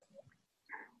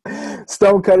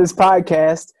Stonecutters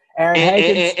Podcast. Aaron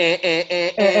Hankins.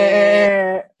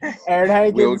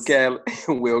 Aaron Will Hankins. Catlett.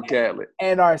 Will Catlett.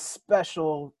 And our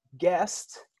special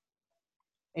guest.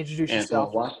 Introduce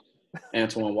yourself.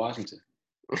 Antoine Washington.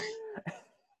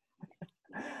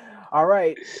 All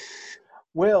right.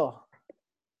 Will.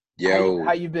 Yo.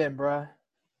 How you been, bro?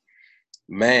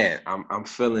 Man, I'm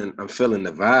feeling the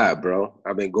vibe, bro.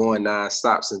 I've been going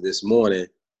nonstop since this morning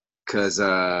because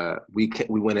we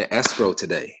went in escrow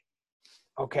today.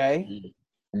 Okay.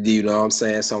 Do you know what I'm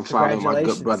saying? So I'm following my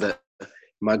good brother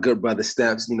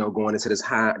steps, going into this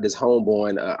home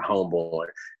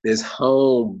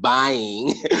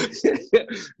buying,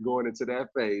 going into that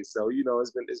phase. So,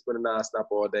 it's been a nonstop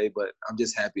all day, but I'm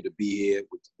just happy to be here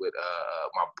with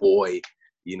my boy,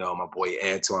 my boy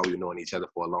Antoine. We've known each other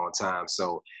for a long time.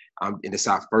 So and it's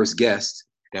our first guest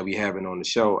that we having on the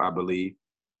show, I believe.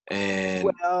 And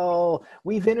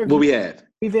we've interviewed what we have.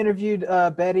 We've interviewed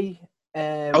Betty.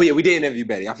 And we did interview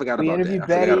Betty. I forgot about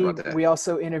that. We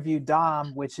also interviewed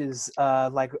Dom, which is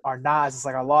like our Nas, it's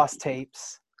like our lost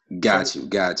tapes. Got you.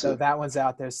 So that one's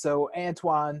out there. So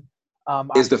Antoine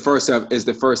is the first in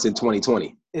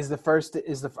 2020.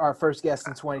 Our first guest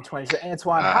in 2020. So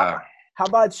Antoine, how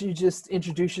about you just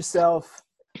introduce yourself?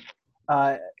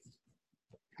 Go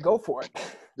for it.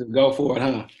 Go for it,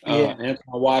 huh? Yeah. Antoine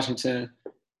Washington,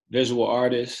 visual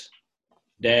artist,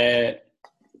 dad,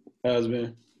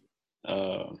 husband.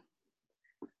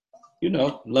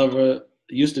 Lover,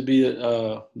 used to be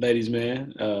a ladies'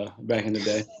 man back in the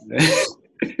day.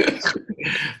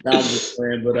 I'm just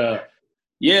saying, but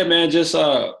yeah, man, just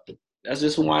that's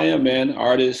just who I am, man.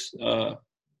 Artist,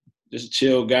 just a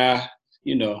chill guy,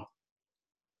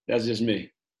 That's just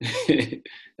me.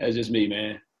 That's just me,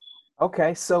 man.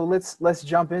 Okay, so let's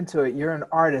jump into it. You're an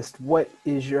artist. What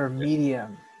is your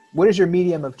medium? What is your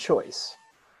medium of choice?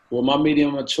 Well, my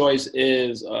medium of choice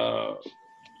is,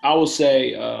 I would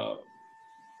say,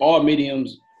 all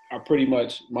mediums are pretty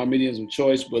much my mediums of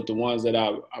choice, but the ones that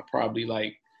I probably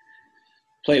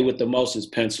play with the most is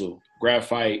pencil,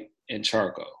 graphite, and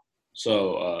charcoal.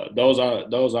 So those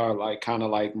are like kind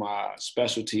of like my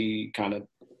specialty, kind of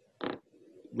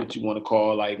what you want to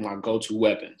call like my go-to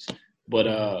weapons. But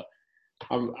I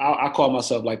call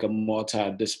myself like a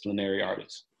multidisciplinary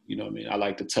artist. You know what I mean? I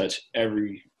like to touch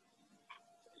every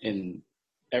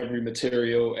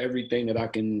material, everything that I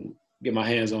can get my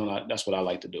hands on. That's what I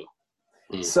like to do.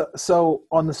 So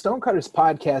on the Stonecutters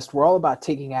Podcast, we're all about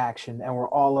taking action, and we're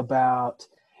all about,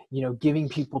 giving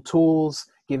people tools,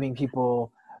 giving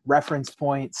people reference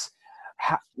points.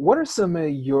 What are some of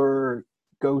your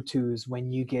go-tos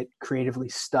when you get creatively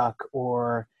stuck,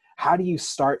 or how do you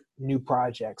start new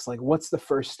projects? Like, what's the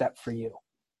first step for you?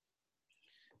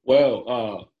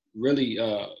 Well, really,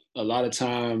 a lot of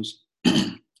times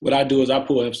what I do is I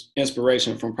pull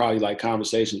inspiration from probably like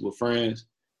conversations with friends.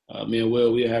 Me and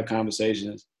Will, we have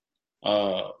conversations.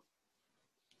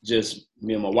 Just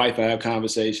me and my wife, I have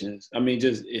conversations. I mean,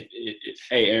 just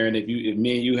hey, Aaron, if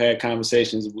me and you had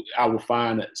conversations, I will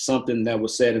find something that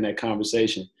was said in that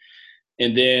conversation,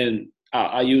 and then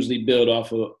I usually build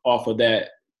off of that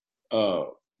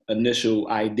initial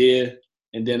idea,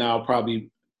 and then I'll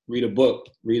probably read a book,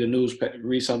 read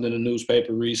something in the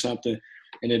newspaper, read something.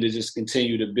 And it'll just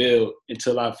continue to build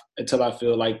until I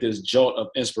feel like this jolt of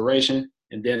inspiration,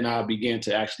 and then I'll begin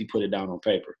to actually put it down on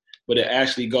paper. But it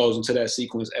actually goes into that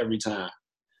sequence every time.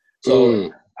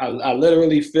 So I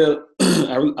literally feel,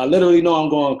 I literally know I'm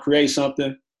going to create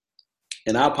something,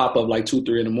 and I'll pop up like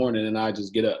 2-3 in the morning, and I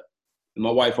just get up, and my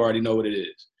wife already know what it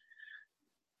is.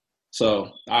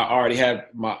 So I already have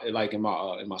in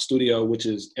my studio, which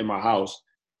is in my house.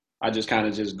 I just kind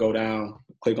of just go down,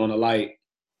 click on the light,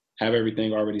 have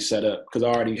everything already set up, because I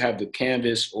already have the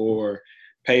canvas or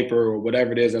paper or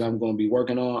whatever it is that I'm going to be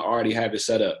working on. I already have it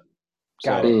set up.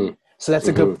 Got it. So that's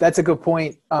a good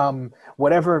point.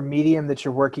 Whatever medium that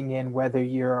you're working in, whether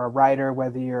you're a writer,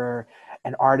 whether you're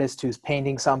an artist who's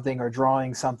painting something or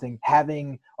drawing something,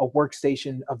 having a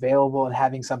workstation available and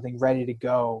having something ready to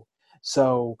go.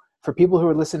 So for people who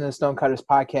are listening to the Stonecutters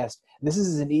Podcast, this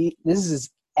is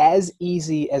as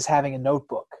easy as having a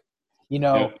notebook.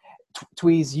 Yeah.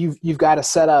 Tweez, you've got a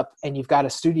setup and you've got a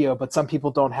studio, but some people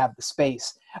don't have the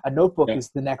space. A notebook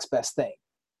is the next best thing.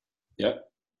 Yep.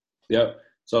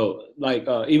 So like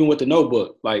even with the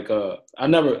notebook, like I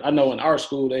know in art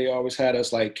school they always had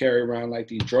us like carry around like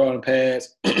these drawing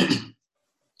pads, and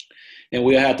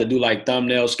we'll have to do like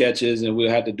thumbnail sketches, and we'll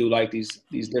have to do like these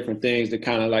different things to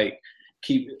kind of like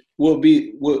keep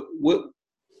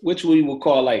which we would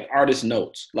call like artist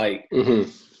notes, like.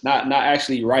 Not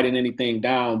actually writing anything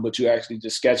down, but you actually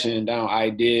just sketching down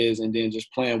ideas and then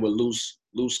just playing with loose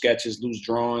loose sketches, loose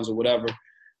drawings or whatever.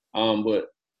 But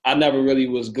I never really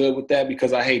was good with that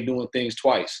because I hate doing things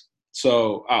twice.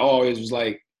 So I always was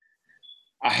like,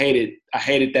 I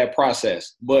hated that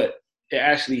process, but it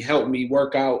actually helped me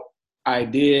work out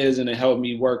ideas, and it helped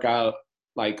me work out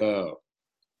like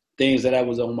things that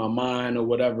was on my mind or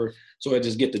whatever. So I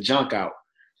just get the junk out.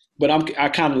 But I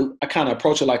kind of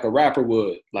approach it like a rapper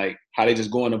would, like how they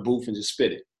just go in the booth and just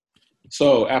spit it.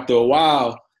 So after a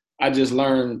while, I just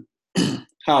learned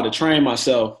how to train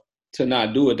myself to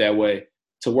not do it that way,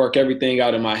 to work everything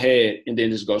out in my head and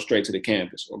then just go straight to the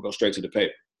canvas or go straight to the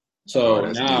paper.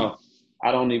 So now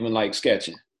I don't even like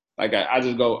sketching. Like I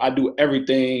just go, I do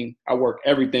everything, I work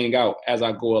everything out as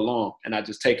I go along, and I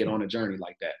just take it on a journey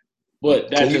like that. But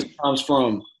that just comes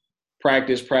from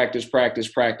practice,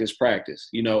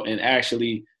 and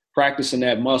actually practicing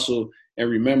that muscle and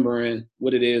remembering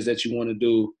what it is that you want to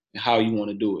do and how you want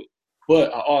to do it.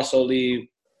 But I also leave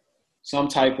some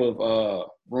type of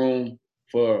room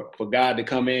for God to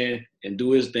come in and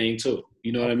do his thing too.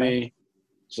 You know what I mean?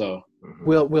 So.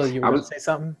 Will, you want to say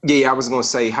something? Yeah, I was going to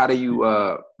say, how do you,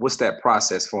 what's that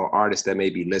process for an artist that may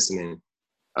be listening?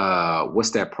 What's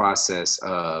that process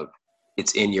of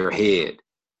it's in your head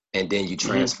and then you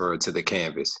transfer it to the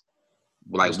canvas?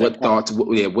 Like what thoughts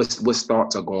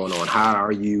are going on? How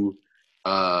are you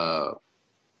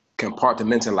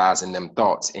compartmentalizing them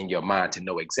thoughts in your mind to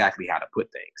know exactly how to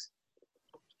put things?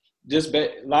 A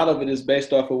lot of it is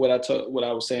based off of what I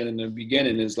was saying in the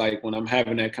beginning. Is like when I'm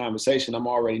having that conversation, I'm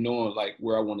already knowing like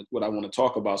what I want to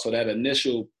talk about. So that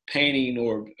initial painting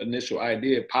or initial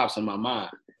idea pops in my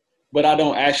mind, but I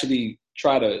don't actually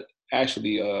try to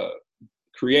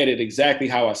create it exactly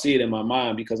how I see it in my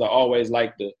mind, because I always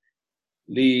like to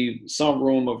leave some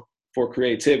room for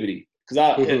creativity.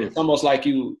 Because it's almost like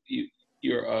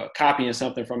you're copying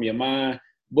something from your mind,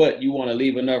 but you want to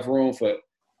leave enough room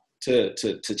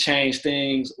to change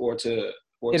things or to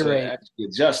actually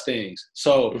adjust things.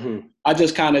 So I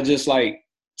just kind of just like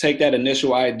take that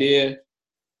initial idea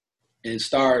and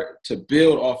start to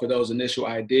build off of those initial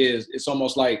ideas. It's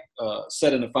almost like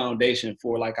setting the foundation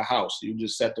for like a house. You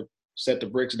just set the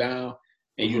bricks down,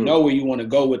 and you know where you want to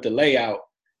go with the layout.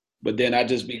 But then I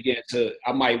just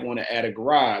I might want to add a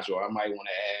garage, or I might want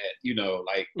to add,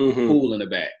 pool in the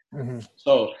back.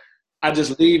 So I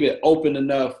just leave it open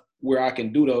enough where I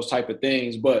can do those type of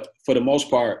things. But for the most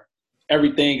part,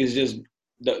 everything is just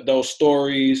those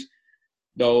stories,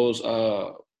 those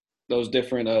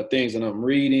different things that I'm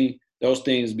reading, those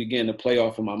things begin to play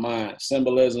off in my mind,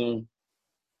 symbolism.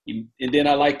 And then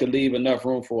I like to leave enough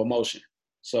room for emotion.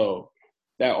 So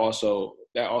that also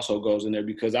goes in there,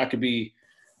 because I could be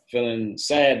feeling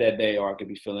sad that day, or I could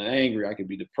be feeling angry, I could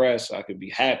be depressed, I could be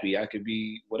happy, I could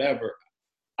be whatever.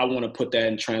 I want to put that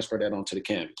and transfer that onto the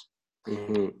canvas.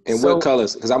 And what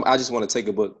colors? Because I just want to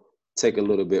take a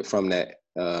little bit from that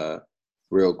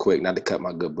real quick, not to cut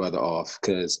my good brother off.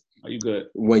 Because are you good?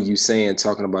 When you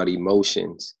talking about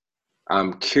emotions,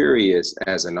 I'm curious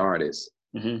as an artist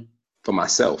for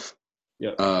myself,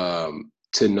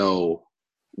 to know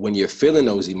when you're feeling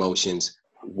those emotions,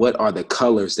 what are the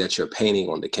colors that you're painting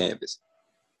on the canvas?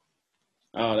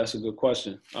 Oh, that's a good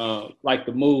question. Like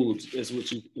the moods is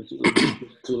what you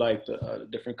to like the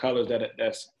different colors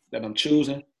that I'm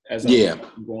choosing as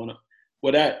I'm going up.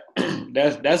 Well,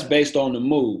 that's based on the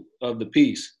mood of the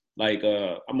piece. Like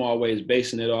I'm always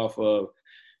basing it off of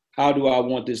how do I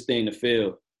want this thing to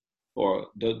feel, or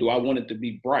do I want it to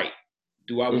be bright?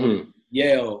 Do I want it to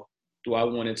yell? Do I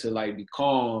want it to like be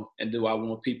calm? And do I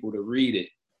want people to read it?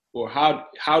 Or how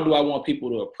do I want people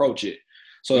to approach it?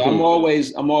 So I'm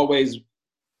always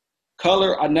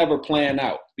color. I never plan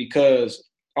out, because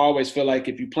I always feel like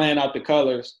if you plan out the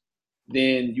colors,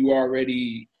 then you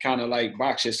already kind of like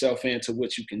box yourself into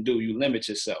what you can do. You limit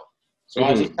yourself. So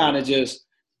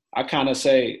I kind of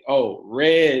say, oh,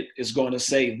 red is going to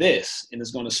say this, and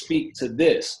it's going to speak to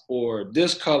this, or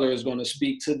this color is going to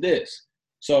speak to this.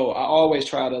 So I always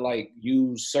try to like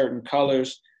use certain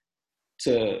colors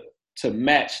to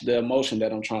match the emotion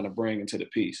that I'm trying to bring into the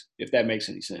piece, if that makes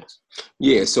any sense.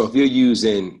 Yeah. So if you're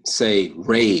using, say,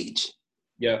 rage,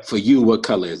 for you, what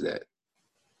color is that?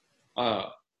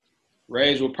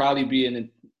 Rage will probably be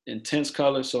an intense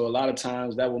color. So a lot of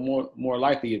times that will more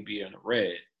likely it'd be in a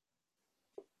red.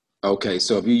 Okay.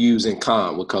 So if you're using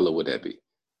calm, what color would that be?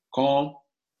 Calm?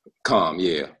 Calm,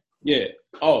 yeah. Yeah.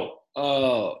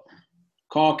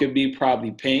 Calm could be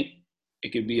probably pink.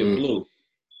 It could be a blue.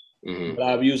 But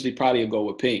I usually probably go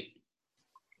with pink.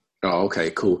 Oh,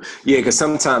 okay, cool. Yeah, because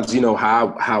sometimes,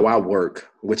 how I work,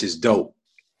 which is dope,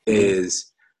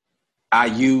 is I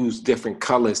use different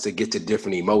colors to get to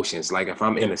different emotions. Like if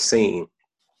I'm in a scene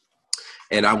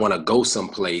and I want to go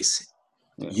someplace,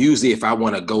 usually if I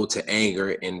want to go to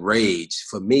anger and rage,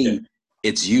 for me,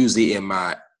 it's usually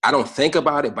I don't think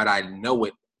about it, but I know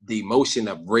it. The emotion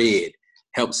of red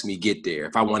helps me get there.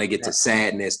 If I want to get to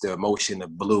sadness, the emotion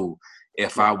of blue.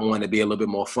 If I want to be a little bit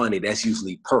more funny, that's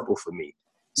usually purple for me.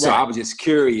 So I was just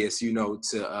curious,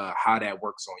 to how that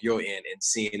works on your end and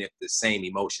seeing if the same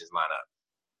emotions line up.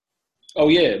 Oh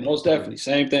yeah, most definitely.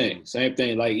 Same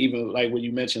thing. Like even like when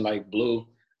you mentioned like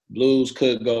blues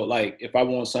could go like if I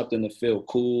want something to feel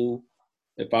cool,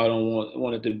 if I don't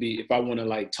want it to be, if I want to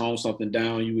like tone something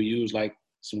down, you would use like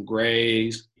some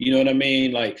grays. You know what I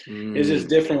mean? Like it's just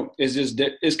different.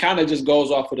 It's kind of just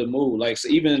goes off of the mood. Like so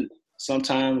even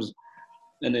sometimes,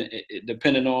 and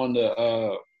depending on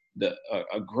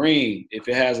a green, if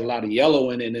it has a lot of yellow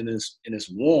in it and it's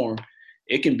warm,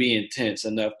 it can be intense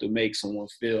enough to make someone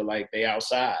feel like they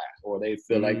outside or they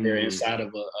feel like they're inside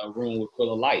of a room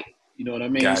full of light. You know what I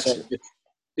mean? Gotcha. So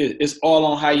it's all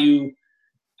on how you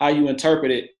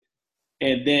interpret it.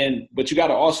 And then, but you got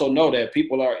to also know that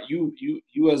people are, you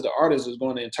as the artist is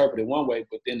going to interpret it one way,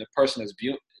 but then the person that's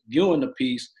viewing the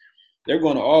piece, they're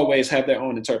going to always have their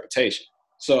own interpretation.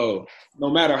 So no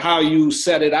matter how you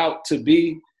set it out to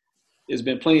be, there's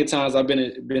been plenty of times I've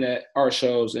been at art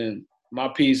shows and my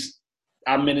piece,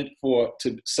 I meant it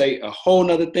to say a whole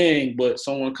nother thing, but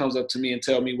someone comes up to me and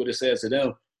tell me what it says to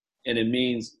them, and it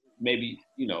means maybe,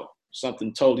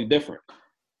 something totally different.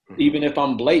 Mm-hmm. Even if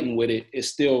I'm blatant with it, they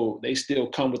still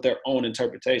come with their own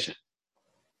interpretation.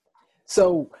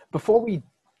 So before we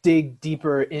dig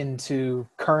deeper into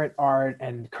current art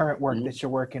and current work that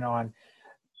you're working on,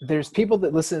 there's people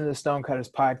that listen to the Stonecutters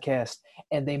podcast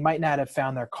and they might not have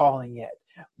found their calling yet.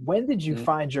 When did you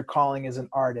find your calling as an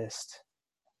artist?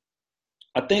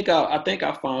 I think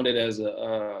I found it as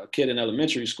a kid in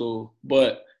elementary school,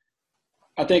 but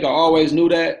I think I always knew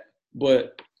that,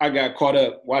 but I got caught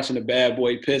up watching the Bad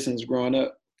Boy Pistons growing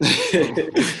up.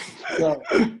 So,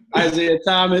 Isaiah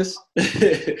Thomas,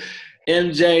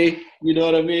 MJ, you know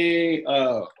what I mean?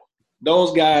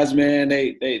 Those guys, man,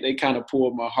 they kind of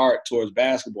pulled my heart towards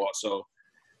basketball. So,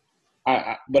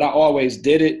 but I always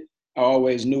did it. I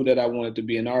always knew that I wanted to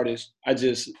be an artist. I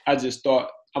just thought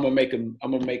I'm gonna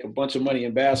make a bunch of money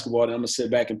in basketball, and I'm gonna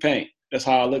sit back and paint. That's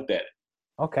how I looked at it.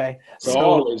 Okay. So I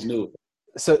always knew.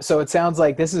 So it sounds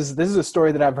like this is a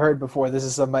story that I've heard before. This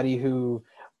is somebody who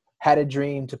had a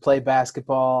dream to play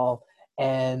basketball,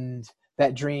 and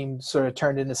that dream sort of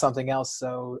turned into something else.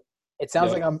 So it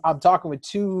sounds like I'm talking with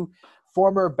two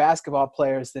former basketball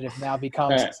players that have now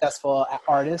become successful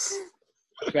artists.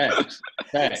 Facts.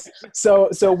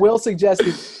 So Will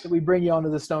suggested that we bring you onto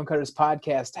the Stonecutters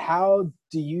podcast. How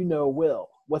do you know Will?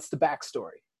 What's the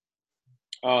backstory?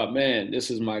 Oh man, this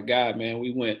is my guy, man.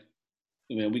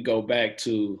 We go back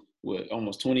to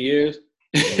almost 20 years.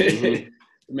 Mm-hmm.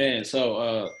 Man,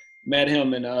 so met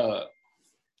him in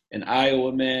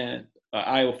Iowa, man.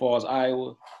 Iowa Falls,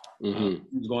 Iowa. Mm-hmm.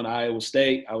 He was going to Iowa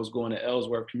State. I was going to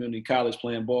Ellsworth Community College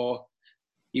playing ball.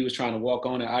 He was trying to walk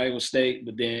on at Iowa State,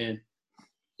 but then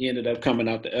he ended up coming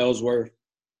out to Ellsworth,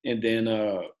 and then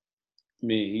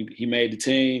he made the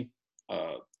team.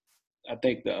 I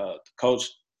think the Coach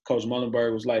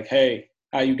Mullenberg was like, "Hey,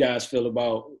 how you guys feel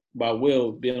about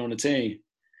Will being on the team?"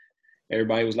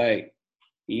 Everybody was like,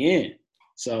 "He in."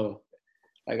 So,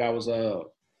 like I was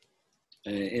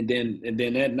and then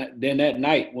that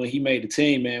night when he made the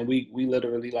team, man, we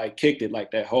literally like kicked it like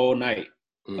that whole night,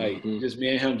 like just me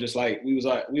and him, just like we was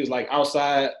like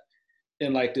outside.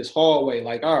 In like this hallway,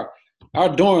 like our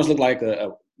dorms look like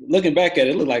looking back at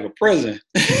it, looked like a prison.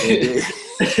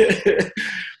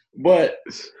 But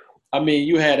I mean,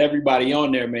 you had everybody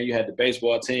on there, man. You had the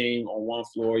baseball team on one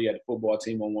floor, you had the football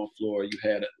team on one floor, you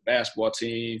had a basketball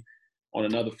team on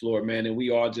another floor, man. And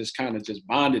we all just kind of just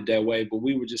bonded that way. But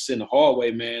we were just in the hallway,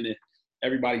 man, and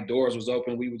everybody's doors was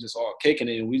open. We were just all kicking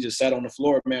it, and we just sat on the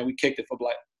floor, man. We kicked it for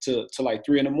like to like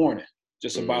 3 a.m,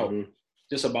 just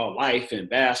about life and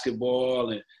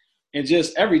basketball and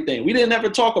just everything. We didn't ever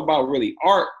talk about really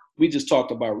art. We just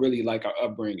talked about really like our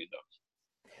upbringing though.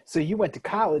 So you went to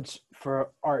college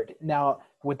for art. Now,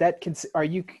 are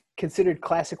you considered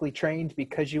classically trained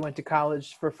because you went to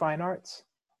college for fine arts?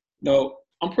 No,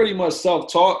 I'm pretty much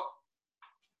self-taught.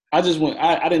 I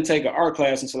didn't take an art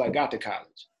class until I got to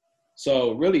college.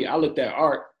 So really I looked at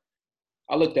art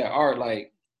like,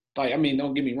 I mean,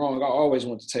 don't get me wrong. I always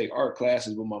wanted to take art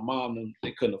classes, but my mom,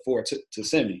 they couldn't afford to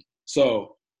send me.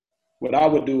 So what I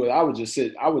would do is I would just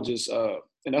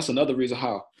and that's another reason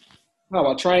how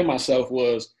I trained myself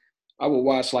was I would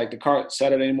watch like the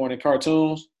Saturday morning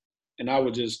cartoons, and I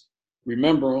would just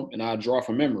remember them, and I'd draw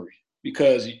from memory.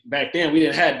 because back then we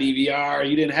didn't have DVR.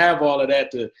 You didn't have all of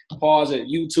that to pause at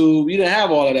YouTube. You didn't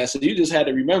have all of that. So you just had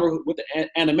to remember what the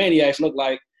Animaniacs looked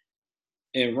like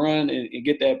and run and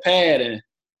get that pad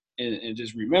and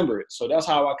just remember it. So that's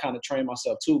how I kind of trained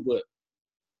myself too. But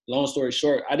long story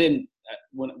short, I didn't,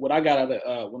 when I got out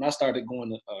of, when I started going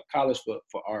to college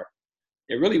for art,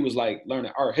 it really was like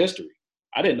learning art history.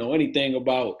 I didn't know anything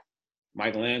about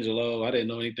Michelangelo. I didn't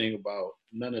know anything about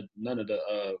none of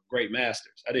the great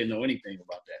masters. I didn't know anything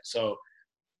about that. So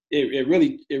it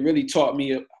really taught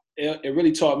me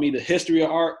the history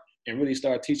of art and really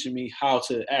started teaching me how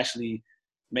to actually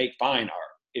make fine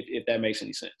art, if that makes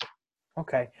any sense.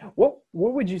 Okay. What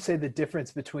would you say the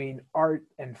difference between art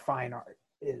and fine art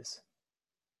is?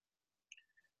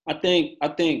 I think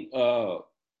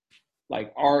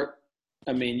like art,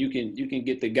 I mean, you can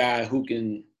get the guy who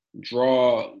can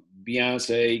draw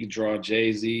Beyonce, he can draw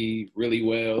Jay-Z really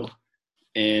well,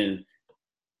 and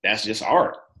that's just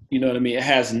art. You know what I mean? It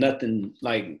has nothing,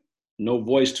 like no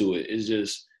voice to it. It's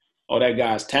just, oh, that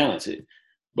guy's talented.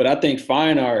 But I think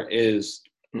fine art is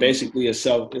basically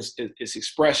it's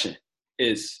expression.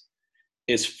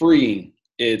 It's freeing.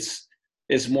 It's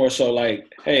more so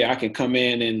like, hey, I can come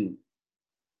in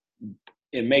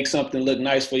and make something look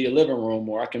nice for your living room,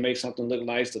 or I can make something look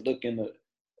nice to look in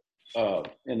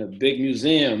a big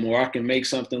museum, or I can make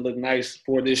something look nice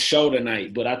for this show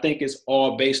tonight. But I think it's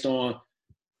all based on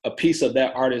a piece of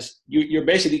that artist. You're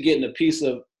basically getting a piece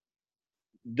of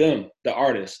them, the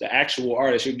artist, the actual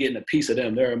artist. You're getting a piece of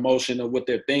them, their emotion of what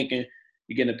they're thinking.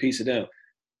 You're getting a piece of them.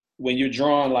 When you're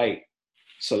drawing like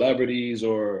celebrities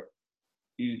or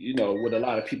you know what a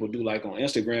lot of people do like on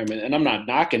Instagram, and I'm not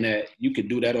knocking that. You can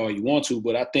do that all you want to,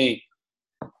 but I think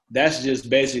that's just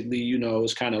basically, you know,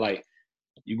 it's kind of like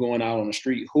you going out on the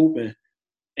street hooping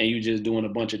and you just doing a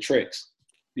bunch of tricks.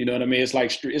 You know what I mean? It's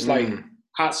like like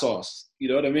hot sauce. You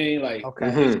know what I mean? Like,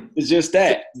 okay, it's just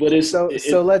that. But it's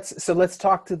so let's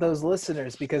talk to those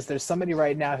listeners, because there's somebody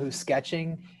right now who's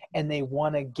sketching and they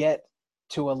want to get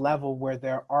to a level where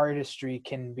their artistry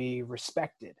can be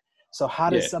respected. So how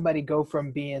does somebody go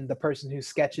from being the person who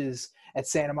sketches at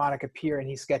Santa Monica Pier and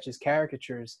he sketches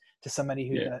caricatures to somebody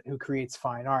who creates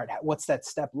fine art? What's that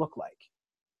step look like?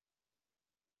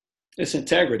 It's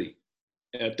integrity.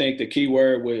 And I think the key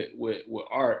word with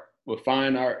art, with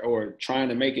fine art, or trying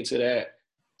to make it to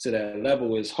that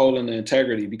level, is holding the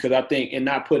integrity. Because I think, and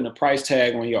not putting a price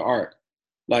tag on your art.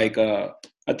 Like I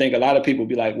think a lot of people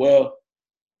be like, well,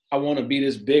 I want to be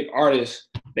this big artist.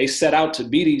 They set out to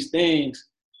be these things,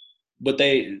 but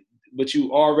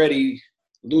you already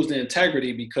lose the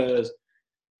integrity because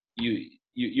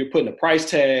you're putting a price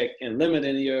tag and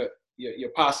limiting your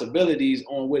possibilities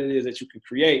on what it is that you can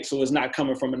create. So it's not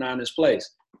coming from an honest place.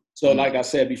 So like I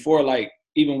said before, like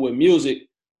even with music,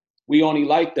 we only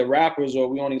like the rappers, or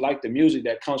we only like the music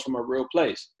that comes from a real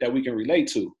place that we can relate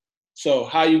to. So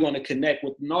how are you going to connect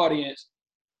with an audience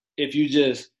if you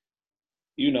just,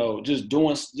 you know, just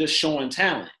showing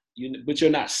talent, but you're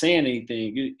not saying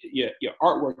anything? Your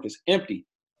artwork is empty.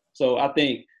 So I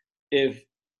think if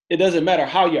it doesn't matter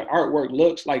how your artwork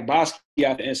looks, like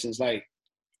Basquiat, for instance, like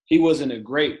he wasn't a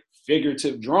great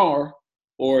figurative drawer,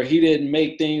 or he didn't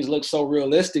make things look so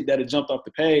realistic that it jumped off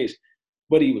the page,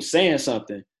 but he was saying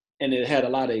something and it had a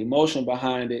lot of emotion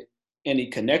behind it, and he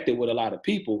connected with a lot of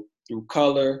people through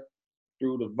color,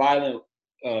 through the violent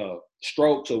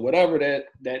strokes or whatever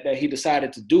that he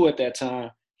decided to do at that time.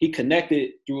 He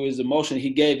connected through his emotion. He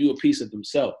gave you a piece of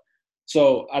himself.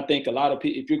 So I think a lot of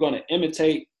people, if you're going to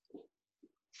imitate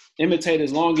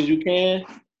as long as you can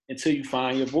until you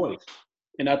find your voice.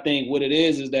 And I think what it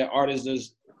is that artists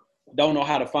just don't know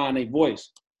how to find a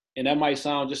voice. And that might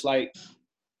sound just like,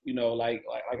 you know, like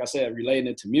I said, relating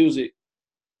it to music,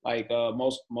 like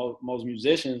most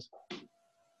musicians,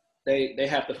 they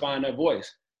have to find their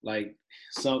voice. Like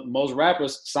most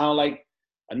rappers sound like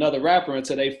another rapper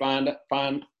until they find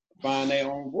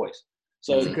their own voice.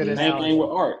 So the same thing with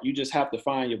art. You just have to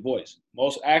find your voice.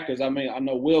 Most actors, I mean, I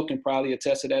know Will can probably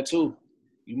attest to that too.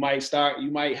 You might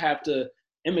have to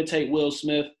imitate Will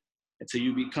Smith until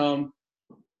you become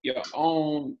your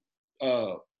own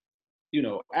you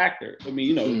know, actor. I mean,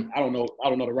 you know, I don't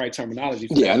know the right terminology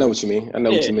for that. I know what you mean.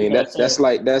 What you mean. That's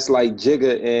like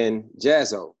Jigga and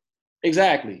Jaz-O.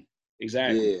 Exactly. Yeah,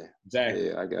 exactly.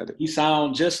 Yeah, I got it. He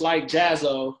sound just like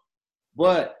Jaz-O,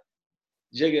 but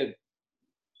Jigga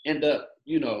ended up,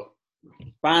 you know,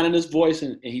 finding his voice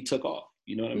and he took off.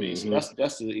 You know what I mean? So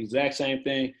that's the exact same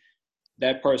thing.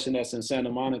 That person that's in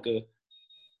Santa Monica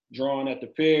drawing at the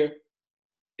pier,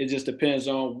 it just depends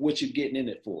on what you're getting in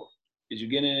it for. Is you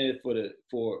getting in it for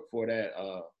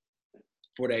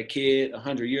that kid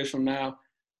 100 years from now,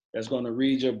 that's going to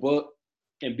read your book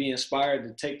and be inspired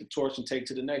to take the torch and take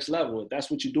to the next level. If that's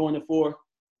what you're doing it for,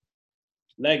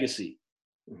 legacy.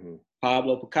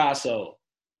 Pablo Picasso,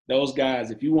 those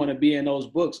guys, if you want to be in those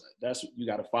books, that's you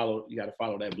got to follow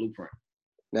that blueprint.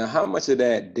 Now, how much of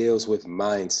that deals with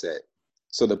mindset?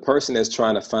 So the person that's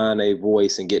trying to find a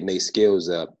voice and getting their skills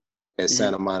up at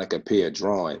Santa Monica Pier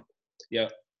drawing,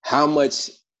 how much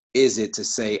is it to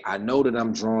say, I know that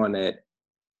I'm drawing at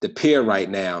the pier right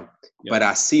now, but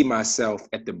I see myself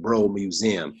at the Broad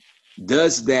Museum?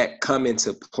 Does that come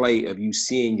into play of you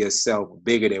seeing yourself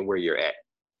bigger than where you're at?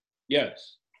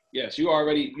 Yes. You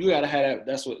got to have that.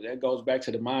 That goes back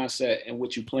to the mindset and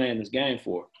what you playing this game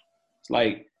for. It's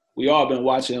like, we all been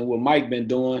watching what Mike been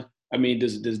doing. I mean,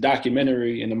 this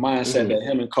documentary and the mindset that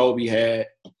him and Kobe had,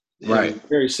 right?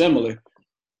 Very similar.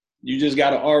 You just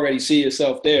got to already see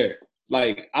yourself there.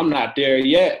 Like, I'm not there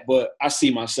yet, but I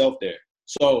see myself there.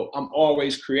 So I'm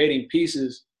always creating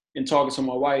pieces and talking to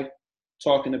my wife,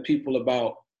 talking to people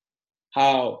about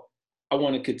how I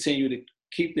want to continue to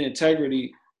keep the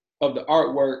integrity of the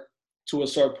artwork to a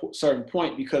certain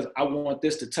point, because I want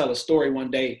this to tell a story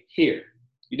one day here.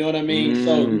 You know what I mean?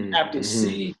 So you have to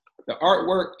see the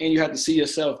artwork and you have to see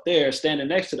yourself there standing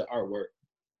next to the artwork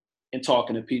and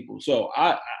talking to people. So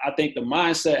I think the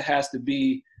mindset has to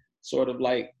be sort of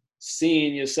like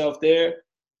seeing yourself there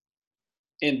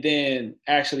and then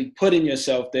actually putting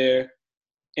yourself there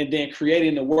and then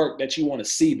creating the work that you want to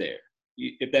see there,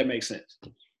 if that makes sense.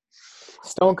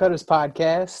 Stonecutters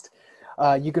Podcast.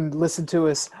 You can listen to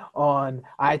us on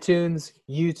iTunes,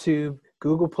 YouTube,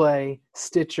 Google Play,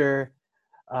 Stitcher,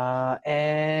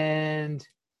 and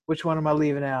which one am I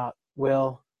leaving out,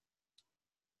 Will?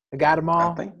 I got them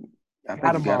all? I think you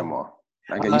got them all.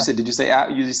 Okay, did you say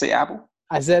Apple?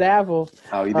 I said Apple.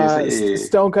 Oh, you did say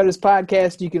Stonecutters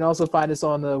Podcast. You can also find us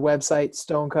on the website,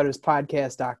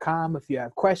 stonecutterspodcast.com. If you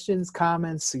have questions,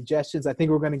 comments, suggestions, I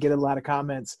think we're going to get a lot of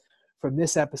comments from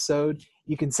this episode.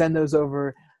 You can send those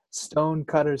over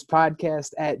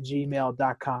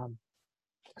stonecutterspodcast@gmail.com.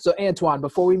 So, Antoine,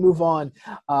 before we move on,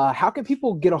 how can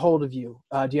people get a hold of you?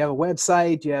 Do you have a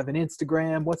website? Do you have an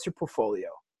Instagram? What's your portfolio?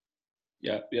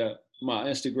 Yeah. My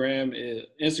Instagram is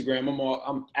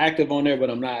I'm active on there, but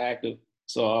I'm not active.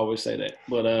 So I always say that.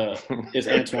 But it's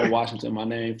Antoine Washington, my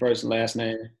name, first and last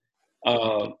name.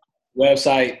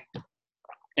 Website,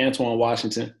 Antoine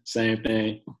Washington, same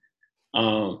thing.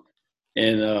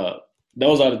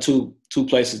 Those are the two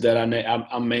places that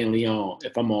I'm mainly on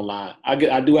if I'm online. I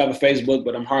do have a Facebook,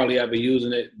 but I'm hardly ever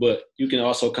using it. But you can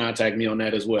also contact me on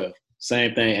that as well.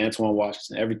 Same thing, Antoine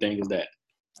Washington. Everything is that.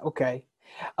 Okay.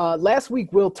 Last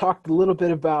week, Will talked a little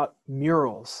bit about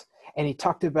murals, and he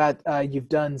talked about you've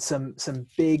done some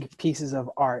big pieces of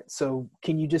art. So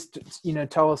can you just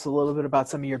tell us a little bit about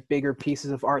some of your bigger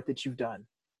pieces of art that you've done?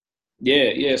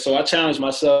 Yeah. So I challenged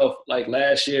myself like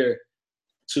last year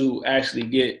to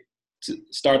actually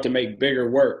start to make bigger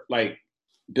work, like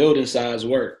building size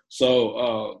work.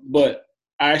 So, but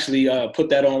I actually put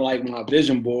that on like my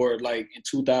vision board like in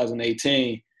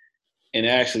 2018, and it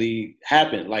actually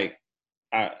happened. Like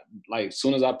as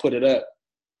soon as I put it up,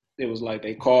 it was like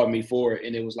they called me for it,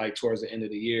 and it was like towards the end of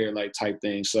the year, like type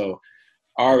thing. So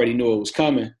I already knew it was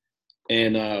coming.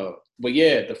 And but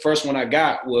yeah, the first one I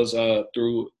got was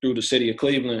through the city of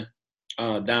Cleveland,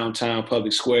 downtown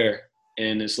Public Square,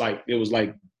 and it was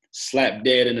like slap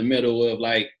dead in the middle of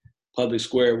like Public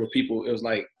Square where people, it was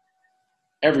like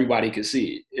everybody could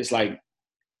see it. It's like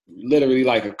literally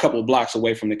like a couple blocks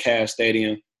away from the Cavs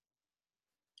Stadium.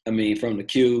 I mean, from the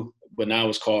Q, but now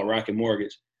it's called Rocket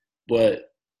Mortgage. But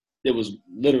it was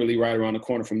literally right around the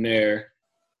corner from there,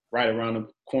 right around the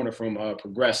corner from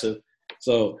Progressive.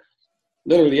 So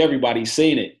literally everybody's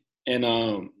seen it. And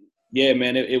yeah,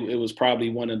 man, it was probably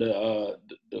one of the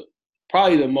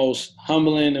probably the most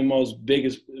humbling and most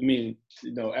biggest, I mean,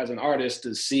 as an artist,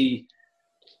 to see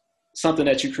something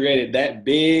that you created that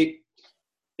big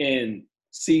and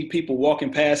see people walking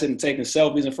past it and taking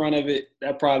selfies in front of it.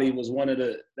 That probably was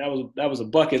that was a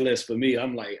bucket list for me.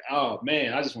 I'm like, oh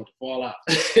man, I just want to fall out.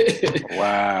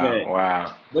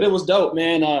 Wow. But it was dope,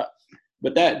 man.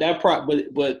 But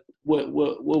what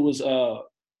was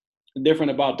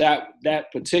different about that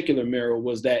particular mural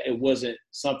was that it wasn't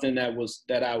something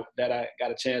that I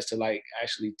got a chance to like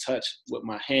actually touch with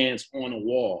my hands on a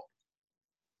wall.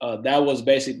 That was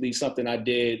basically something I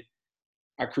did.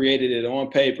 I created it on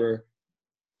paper,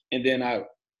 and then I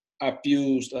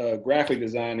fused graphic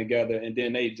design together, and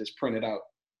then they just printed out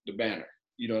the banner.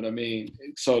 You know what I mean?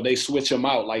 So they switch them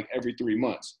out like every 3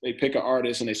 months. They pick an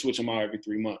artist and they switch them out every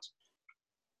 3 months.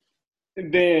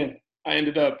 And then I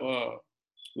ended up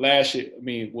last year,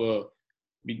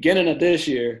 beginning of this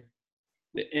year,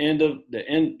 the end of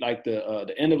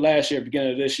last year,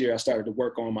 beginning of this year, I started to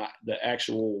work on the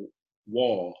actual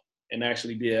wall and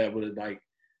actually be able to like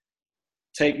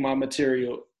take my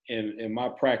material and my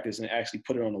practice and actually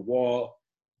put it on the wall.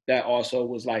 That also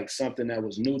was like something that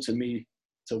was new to me,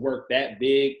 to work that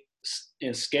big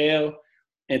in scale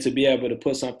and to be able to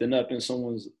put something up in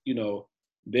someone's,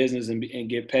 business and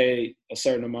get paid a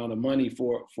certain amount of money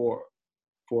for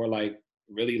like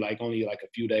really like only like a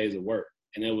few days of work.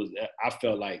 And I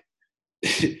felt like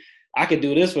I could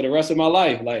do this for the rest of my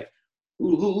life. Like,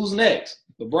 who's next?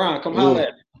 LeBron, come holler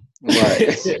at me.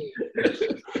 Right.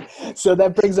 So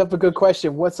that brings up a good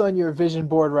question. What's on your vision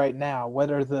board right now?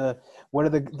 What are the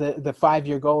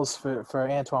 5-year goals for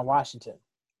Antoine Washington?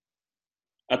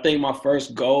 I think my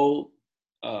first goal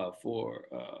for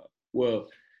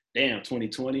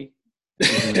 2020.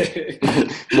 Right.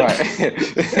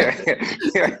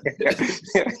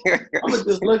 I'm gonna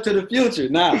just look to the future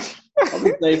now. I'm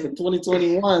gonna say for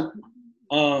 2021,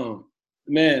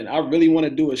 man, I really want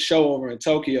to do a show over in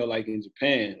Tokyo, like in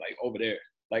Japan, like over there.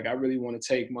 Like I really want to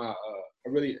take my,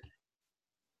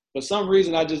 for some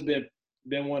reason I just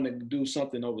been wanting to do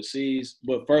something overseas.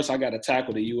 But first I got to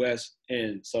tackle the U.S.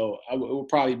 And so it would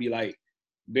probably be like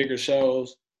bigger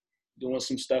shows, doing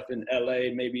some stuff in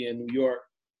L.A., maybe in New York,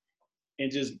 and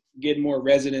just getting more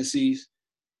residencies,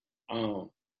 and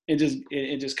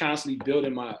just constantly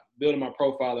building my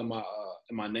profile and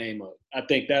my name up. I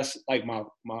think that's like my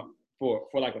for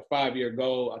like a 5-year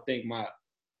goal. I think my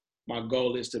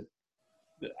goal is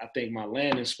I think my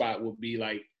landing spot will be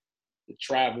like to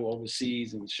travel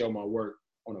overseas and show my work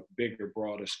on a bigger,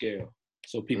 broader scale,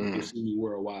 so people can see me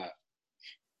worldwide.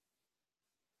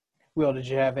 Will, did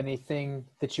you have anything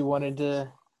that you wanted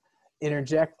to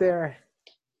interject there?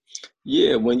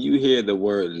 Yeah, when you hear the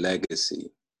word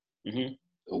legacy,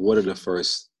 what are the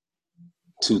first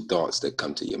 2 thoughts that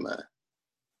come to your mind?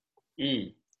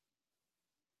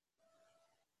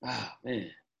 Ah,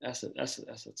 man, that's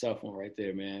a tough one right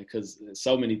there, man. Because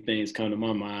so many things come to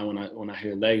my mind when I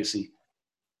hear legacy.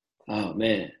 Oh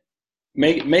man,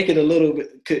 make it a little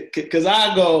bit, because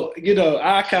I go,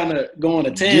 I kind of go on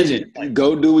a tangent.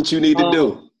 Go do what you need to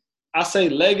do. I say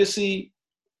legacy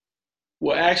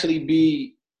will actually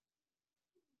be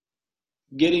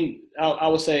getting. I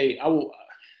would say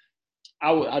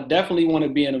I definitely want to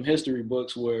be in them history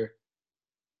books where,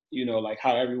 like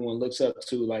how everyone looks up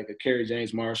to like a Kerry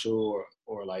James Marshall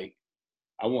or like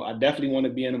I definitely want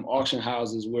to be in them auction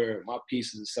houses where my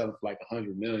pieces are selling for like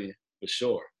 $100 million for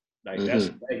sure. Like that's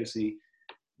a legacy.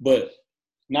 But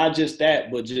not just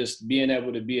that, but just being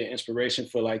able to be an inspiration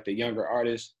for like the younger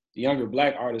artists, the younger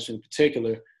Black artists in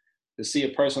particular, to see a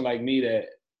person like me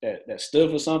that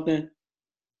stood for something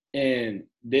and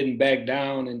didn't back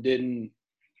down and didn't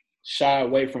shy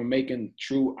away from making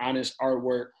true, honest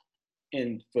artwork,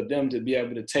 and for them to be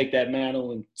able to take that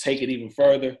mantle and take it even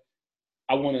further.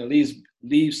 I want to at least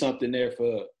leave something there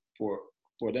for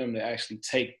them to actually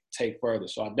take further.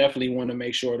 So I definitely want to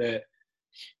make sure that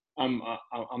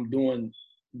I'm doing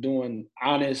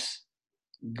honest,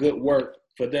 good work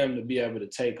for them to be able to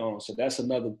take on. So that's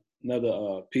another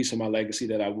piece of my legacy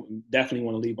that I definitely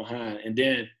want to leave behind. And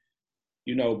then,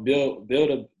 build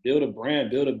a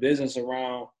brand, build a business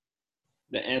around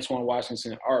the Antoine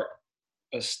Washington art.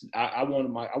 I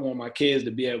want my kids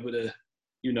to be able to,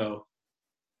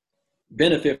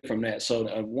 benefit from that. So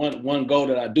one goal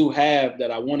that I do have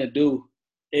that I want to do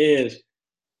is,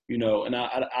 and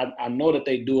I know that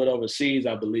they do it overseas,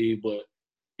 I believe, but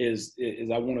is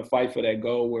I want to fight for that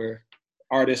goal where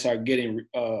artists are getting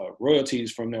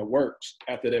royalties from their works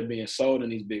after they're being sold in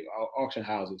these big auction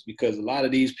houses, because a lot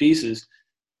of these pieces,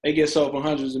 they get sold for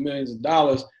hundreds of millions of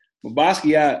dollars. But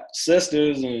Basquiat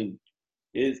sisters and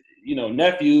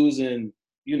nephews and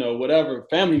whatever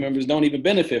family members don't even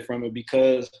benefit from it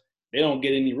because they don't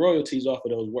get any royalties off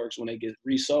of those works when they get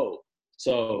resold.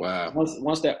 So wow.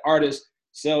 once that artist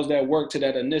sells that work to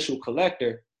that initial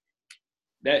collector,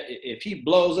 that if he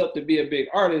blows up to be a big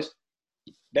artist,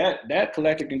 that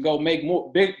collector can go make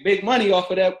more big money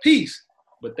off of that piece,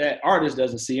 but that artist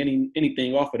doesn't see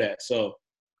anything off of that. So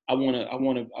I wanna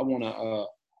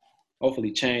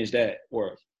hopefully change that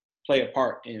or play a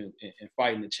part in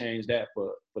fighting to change that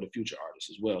for the future artists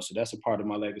as well. So that's a part of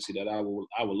my legacy that I would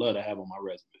love to have on my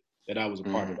resume, that I was a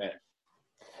part of that.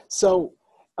 So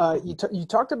you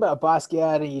talked about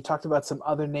Basquiat and you talked about some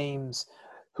other names.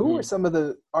 Who are some of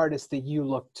the artists that you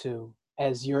look to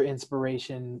as your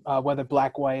inspiration, whether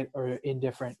Black, white, or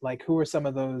indifferent? Like, who are some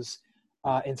of those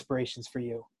inspirations for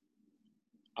you?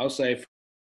 I'll say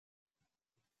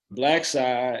Black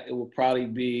side, it would probably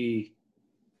be,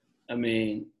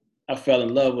 I fell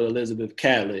in love with Elizabeth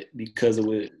Catlett because of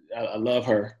I love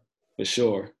her for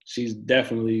sure. She's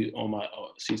definitely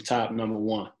she's top number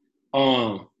one.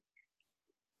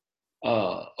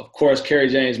 Of course, Kerry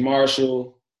James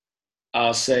Marshall.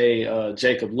 I'll say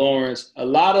Jacob Lawrence.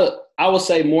 I would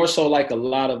say more so like a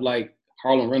lot of like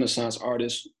Harlem Renaissance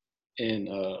artists and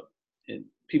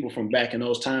people from back in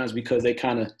those times, because they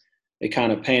kind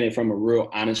of painted from a real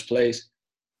honest place.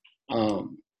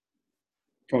 From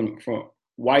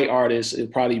white artists,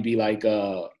 it'd probably be like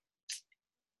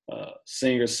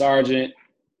Singer Sargent.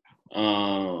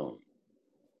 It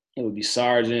would be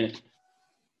Sargent.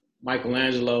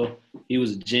 Michelangelo, he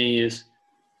was a genius.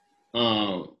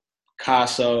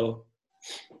 Picasso.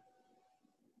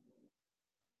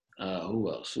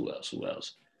 Who else?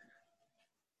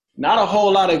 Not a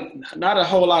whole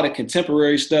lot of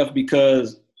contemporary stuff,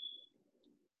 because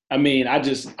I mean, I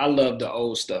love the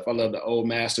old stuff. I love the old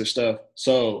master stuff.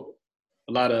 So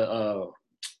a lot of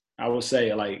I would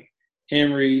say like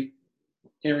Henry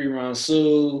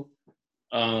Ronsu,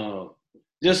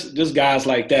 just guys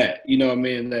like that. You know what I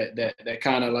mean? That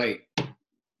kind of like,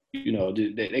 you know,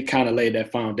 they kind of laid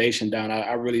that foundation down.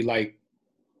 I really like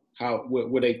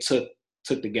where they took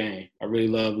the game. I really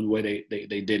love the way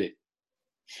they did it.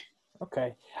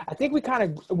 Okay. I think we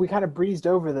kind of breezed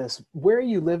over this. Where are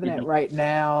you living at right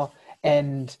now,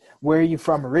 and where are you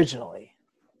from originally?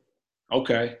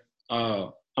 Okay.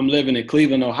 I'm living in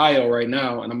Cleveland, Ohio right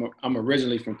now, and I'm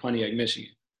originally from Pontiac, Michigan,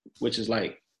 which is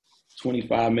like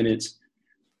 25 minutes,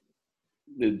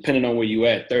 depending on where you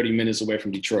at, 30 minutes away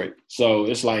from Detroit. So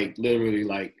it's like literally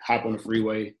like hop on the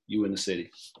freeway, you in the city.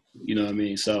 You know what I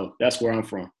mean? So that's where I'm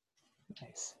from.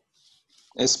 Nice.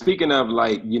 And speaking of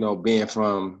like, you know, being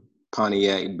from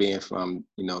Pontiac, being from,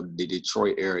 you know, the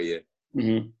Detroit area,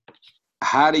 mm-hmm.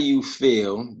 How do you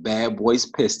feel, Bad Boys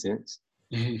Pistons?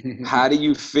 How do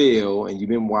you feel, and you've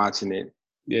been watching it?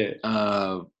 Yeah.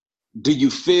 Do you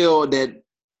feel that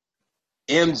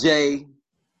MJ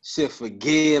should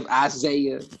forgive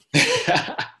Isaiah?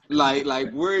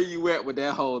 like where are you at with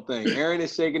that whole thing? Aaron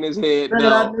is shaking his head.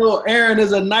 Man, I know Aaron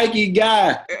is a Nike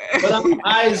guy, but I'm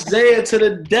Isaiah to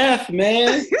the death,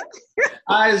 man.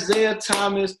 Isaiah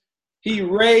Thomas, he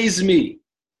raised me.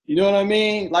 You know what I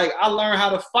mean? Like, I learned how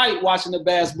to fight watching the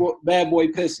Bad Boy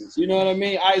Pistons. You know what I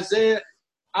mean? Isaiah,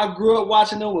 I grew up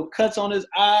watching them with cuts on his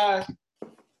eyes.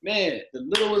 Man, the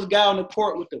littlest guy on the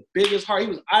court with the biggest heart. He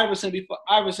was Iverson before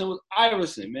Iverson was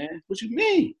Iverson, man. What you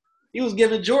mean? He was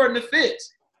giving Jordan the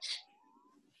fits.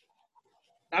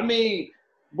 I mean,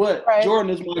 but right.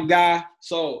 Jordan is my guy,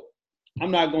 so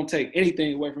I'm not going to take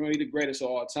anything away from him. He's the greatest of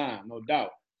all time, no doubt.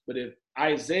 But if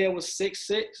Isaiah was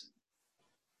 6'6",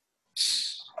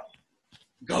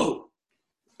 go.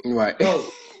 Right. Go.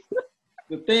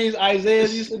 The things Isaiah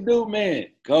used to do, man,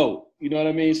 go. You know what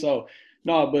I mean? So,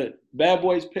 no, but Bad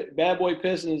Boy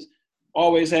Pistons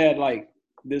always had, like,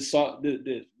 this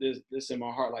in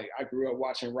my heart. Like, I grew up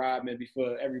watching Rodman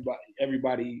before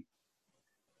everybody.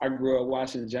 I grew up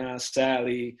watching John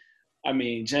Sally. I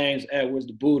mean, James Edwards,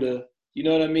 the Buddha. You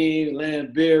know what I mean?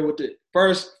 Len Beer with the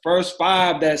first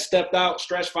five that stepped out,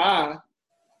 stretch five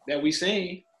that we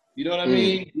seen. You know what I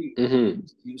mean?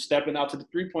 He was stepping out to the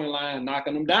three-point line,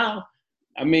 knocking them down.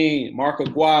 I mean, Mark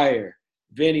Aguirre,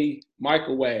 Vinny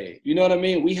Microwave. You know what I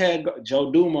mean? We had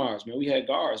Joe Dumars, man. We had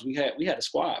guards. We had a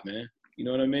squad, man. You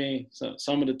know what I mean?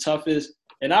 Some of the toughest.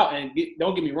 And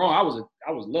don't get me wrong, I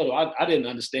was little. I didn't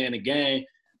understand the game,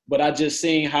 but I just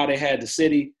seen how they had the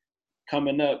city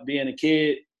coming up, being a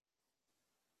kid.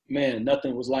 Man,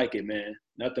 nothing was like it, man.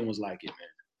 Nothing was like it,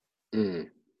 man.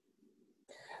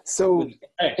 So,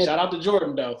 hey, shout out to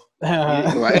Jordan, though.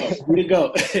 Right. Way to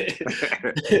go.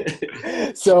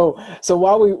 So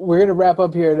while we're going to wrap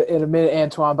up here in a minute,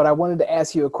 Antoine, but I wanted to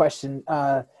ask you a question.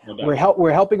 We're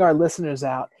helping our listeners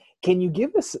out. Can you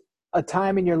give us a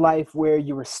time in your life where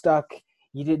you were stuck,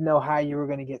 you didn't know how you were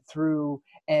going to get through,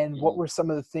 and what were some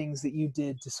of the things that you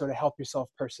did to sort of help yourself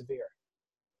persevere?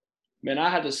 Man, I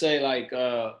had to say, like,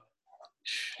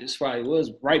 this probably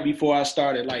was right before I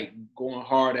started, like, going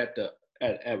hard at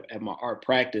my art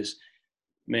practice.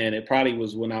 Man, it probably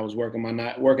was when I was working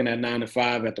at 9 to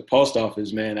 5 at the post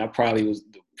office. Man, I probably was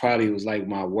like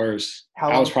my worst. How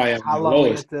long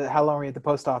were you at the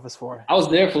post office for? I was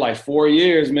there for like 4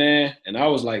 years, man, and I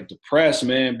was like depressed,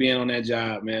 man, being on that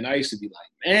job, man. I used to be like,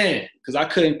 man, because I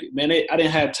couldn't, man. I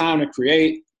didn't have time to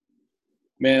create.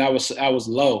 Man, I was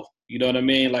low. You know what I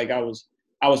mean? Like I was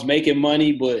making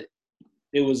money, but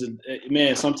it was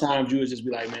man. Sometimes you would just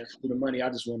be like, man, for the money, I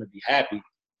just want to be happy.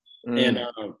 And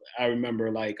I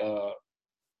remember like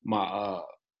my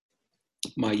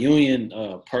union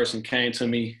person came to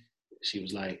me. She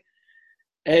was like,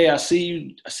 "Hey, I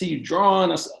see you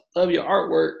drawing. I love your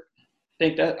artwork."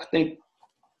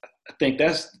 think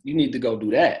that's, you need to go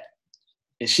do that.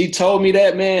 And she told me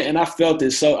that, man, and I felt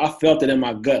it in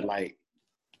my gut, like,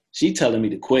 she telling me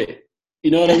to quit.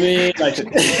 You know what I mean? Like, she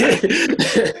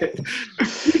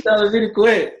telling me to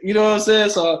quit. You know what I'm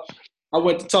saying? So I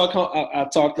went to talk. I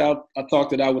talked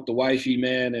it out with the wifey,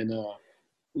 man, and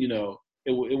you know,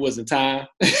 it wasn't time.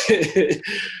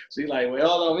 She like, well,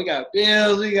 hold on, we got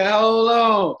bills, we got, hold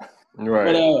on.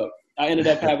 Right. But I ended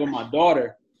up having my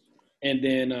daughter, and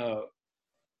then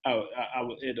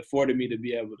it afforded me to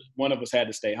be able to. One of us had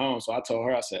to stay home, so I told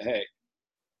her, I said, hey,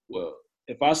 well,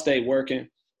 if I stay working,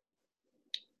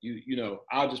 you know,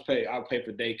 I'll pay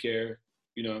for daycare.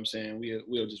 You know what I'm saying?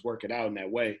 We'll just work it out in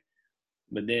that way.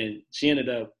 But then she ended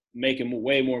up making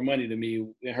way more money than me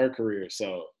in her career,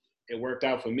 so it worked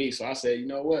out for me. So I said, you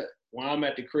know what? When I'm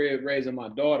at the crib raising my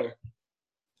daughter,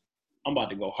 I'm about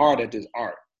to go hard at this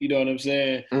art. You know what I'm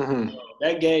saying? Mm-hmm.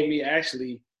 That gave me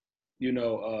actually, you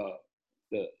know,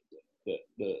 the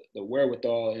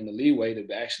wherewithal and the leeway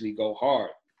to actually go hard.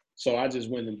 So I just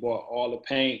went and bought all the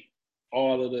paint,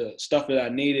 all of the stuff that I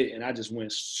needed, and I just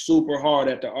went super hard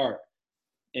at the art.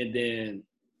 And then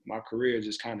my career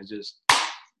just kind of it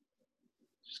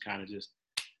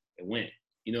went.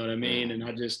 You know what I mean? And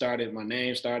I just my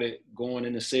name started going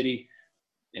in the city.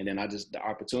 And then the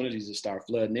opportunities just start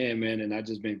flooding in, man. And I've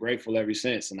just been grateful ever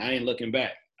since. And I ain't looking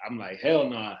back. I'm like, hell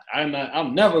no,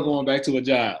 I'm never going back to a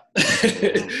job.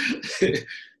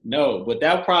 No, but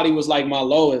that probably was like my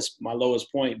lowest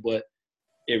point. But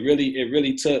it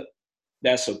really took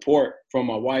that support from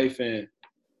my wife, and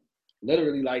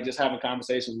literally like just having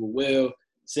conversations with Will,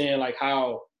 seeing like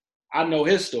how I know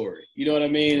his story, you know what I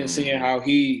mean? And seeing how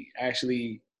he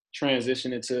actually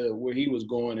transitioned into where he was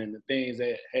going, and the things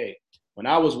that, hey, when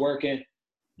I was working,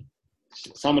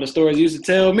 some of the stories he used to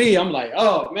tell me, I'm like,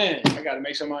 oh man, I got to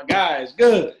make sure my guy is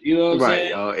good. You know what I'm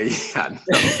saying? Oh, yeah,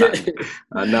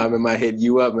 I know. I remember I hit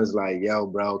you up and was like, yo,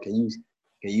 bro, can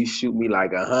you shoot me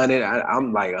like 100?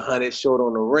 I'm like 100 short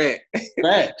on the rent.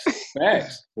 Facts,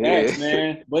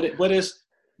 man.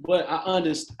 But I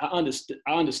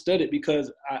understood it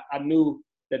because I knew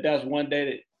that's one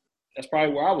day that's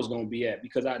probably where I was gonna be at,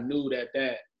 because I knew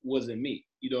that wasn't me.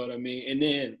 You know what I mean? And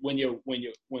then when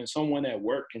someone at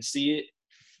work can see it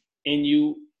in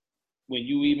you, when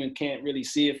you even can't really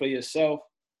see it for yourself,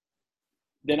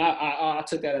 then I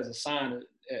took that as a sign,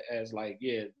 as like,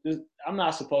 yeah, I'm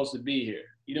not supposed to be here.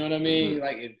 You know what I mean? Mm-hmm.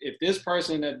 Like if this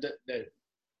person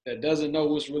that doesn't know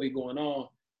what's really going on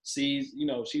sees, you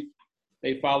know,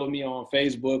 they follow me on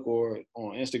Facebook or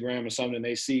on Instagram or something,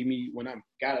 they see me when I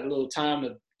got a little time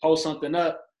to post something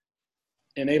up,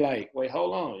 and they like, wait,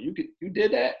 hold on, you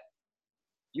did that?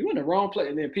 You in the wrong place.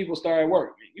 And then people start at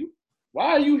work. Why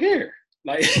are you here?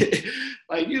 Like,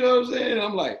 like, you know what I'm saying?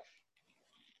 I'm like,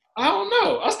 I don't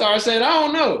know. I started saying, I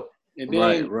don't know. And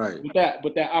then right.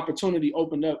 But that opportunity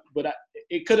opened up. But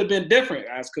it could have been different,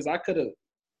 guys, because I could have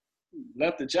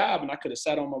left the job and I could have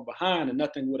sat on my behind and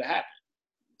nothing would have happened.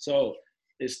 So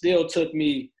it still took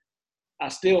me, I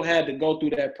still had to go through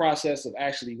that process of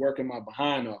actually working my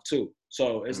behind off too.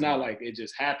 So it's not like it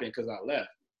just happened because I left.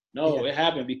 No, It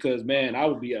happened because, man, I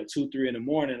would be up 2, 3 in the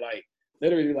morning, like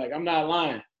literally, like, I'm not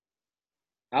lying.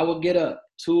 I would get up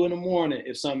 2 in the morning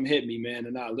if something hit me, man,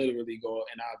 and I'd literally go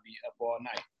and I'd be up all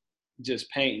night just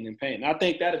painting. I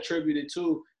think that attributed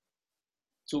to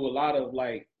a lot of,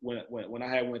 like, when I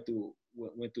had went through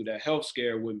that health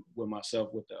scare with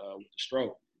myself with the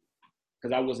stroke,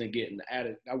 because I wasn't getting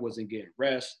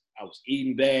rest. I was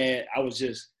eating bad. I was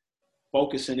just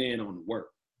focusing in on the work.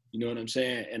 You know what I'm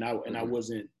saying? And I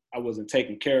wasn't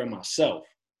taking care of myself.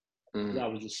 I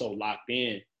was just so locked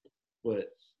in.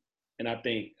 And I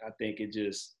think it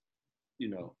just, you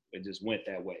know, it just went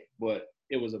that way. But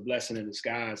it was a blessing in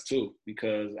disguise too,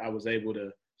 because I was able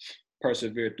to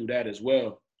persevere through that as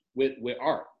well with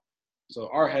art. So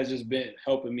art has just been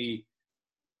helping me,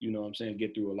 you know what I'm saying,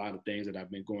 get through a lot of things that I've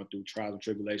been going through, trials and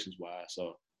tribulations wise.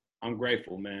 So I'm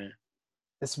grateful, man.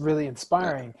 It's really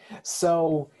inspiring.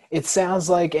 So it sounds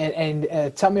like,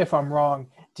 and tell me if I'm wrong,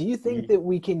 do you think that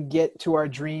we can get to our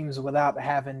dreams without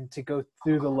having to go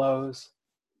through the lows?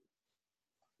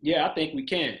 Yeah, I think we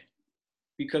can,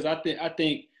 because I think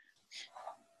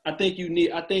you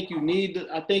need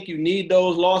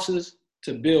those losses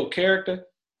to build character.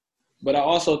 But I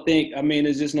also think, I mean,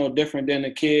 it's just no different than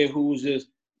a kid who's just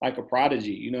like a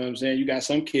prodigy. You know what I'm saying? You got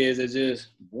some kids that's just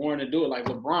born to do it, like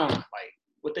LeBron. Like,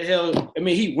 what the hell? I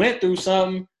mean, he went through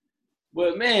something,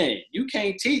 but man, you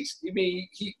can't teach. I mean,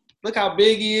 look how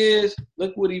big he is.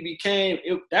 Look what he became.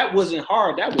 That wasn't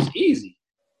hard. That was easy.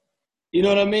 You know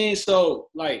what I mean? So,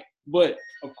 like, but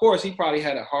of course, he probably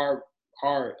had a hard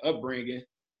upbringing.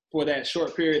 for that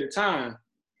short period of time.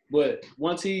 But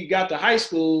once he got to high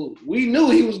school, we knew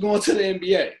he was going to the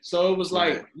NBA. So it was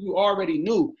like, Right. you already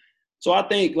knew. So I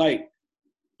think, like,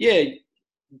 yeah,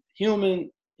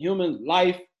 human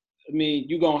life, I mean,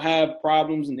 you're going to have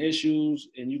problems and issues,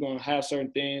 and you're going to have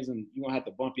certain things, and you're going to have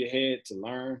to bump your head to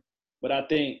learn. But I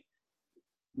think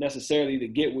necessarily to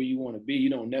get where you want to be, you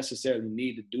don't necessarily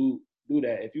need to do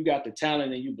that. If you got the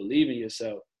talent and you believe in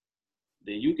yourself,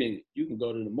 then you can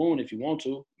go to the moon if you want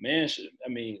to. Man, I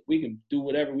mean, we can do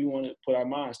whatever we want to put our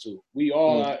minds to. We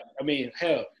all, I mean,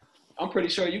 hell, I'm pretty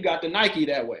sure you got the Nike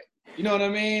that way. You know what I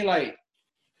mean? Like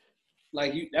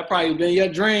you, that probably been your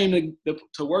dream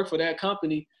to work for that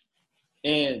company,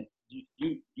 and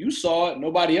you saw it.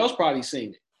 Nobody else probably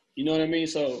seen it. You know what I mean?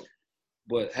 So,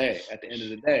 but hey, at the end of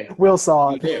the day, Will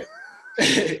saw it. there.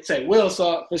 Say Will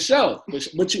saw it for sure.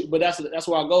 But that's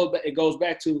why it goes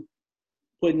back to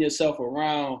putting yourself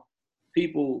around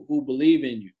people who believe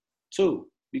in you too,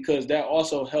 because that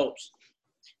also helps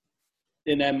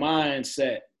in that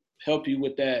mindset, help you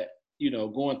with that, you know,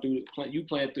 going through you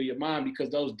playing through your mind,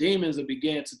 because those demons will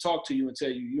begin to talk to you and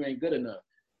tell you you ain't good enough.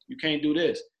 You can't do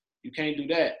this. You can't do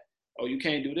that. Or you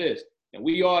can't do this. And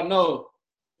we all know,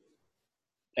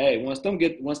 hey, once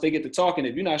they get to talking,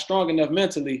 if you're not strong enough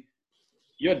mentally,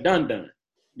 you're done.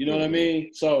 You know what I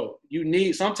mean? So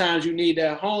sometimes you need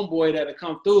that homeboy that'll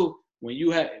come through when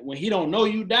he don't know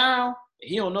you down, and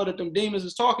he don't know that them demons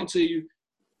is talking to you,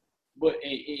 but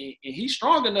and he's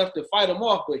strong enough to fight them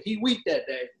off, but he weak that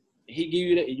day, and he give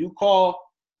you that, and you call,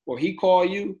 or he call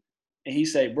you, and he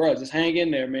say, bro, just hang in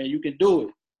there, man, you can do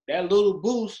it. That little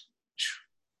boost,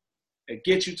 it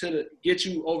get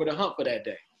you over the hump for that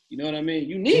day. You know what I mean?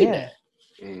 You need that.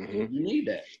 Mm-hmm. You need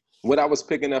that. What I was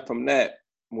picking up from that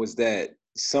was that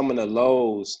some of the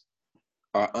lows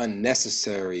are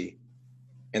unnecessary,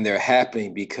 and they're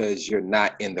happening because you're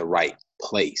not in the right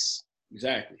place.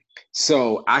 Exactly.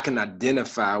 So I can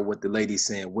identify what the lady's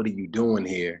saying, what are you doing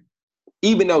here?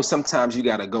 Even though sometimes you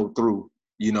got to go through,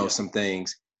 some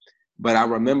things. But I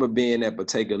remember being at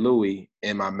Bottega Louie,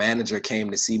 and my manager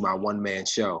came to see my one-man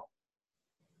show.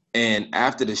 And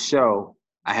after the show,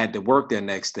 I had to work there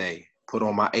next day, put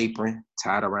on my apron,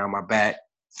 tied around my back,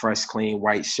 fresh, clean,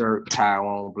 white shirt, tie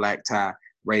on, black tie,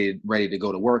 ready to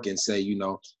go to work and say,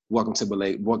 welcome to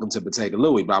Bottega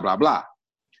Louie, blah, blah, blah.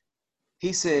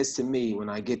 He says to me when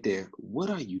I get there, what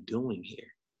are you doing here?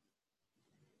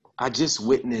 I just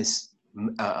witnessed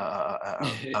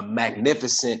a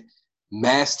magnificent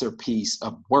masterpiece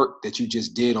of work that you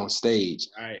just did on stage.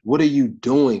 Right. What are you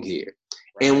doing here?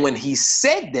 Right. And when he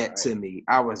said that to me,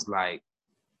 I was like,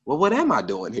 well, what am I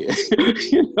doing here?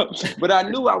 But I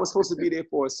knew I was supposed to be there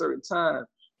for a certain time.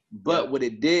 But what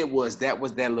it did was that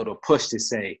little push to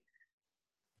say,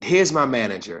 here's my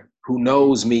manager who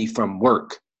knows me from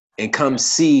work and come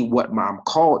see what I'm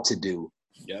called to do.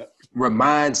 Yep.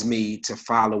 Reminds me to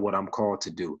follow what I'm called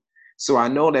to do. So I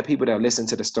know that people that listen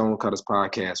to the Stonecutters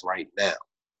podcast right now,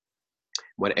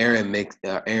 when Aaron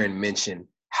mentioned,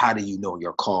 how do you know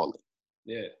your calling?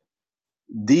 Yeah.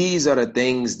 These are the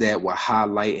things that will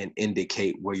highlight and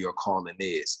indicate where your calling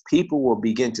is. People will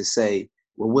begin to say,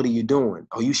 well, what are you doing?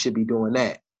 Oh, you should be doing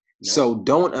that. Yep. So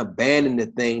don't abandon the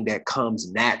thing that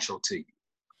comes natural to you.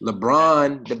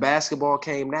 LeBron, the basketball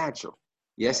came natural.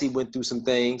 Yes, he went through some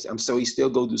things. So he still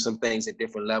go through some things at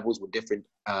different levels with different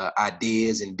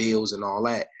ideas and deals and all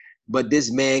that. But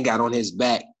this man got on his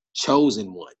back,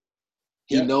 chosen one.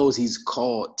 He knows he's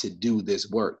called to do this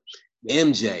work.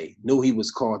 MJ knew he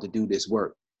was called to do this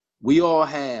work. We all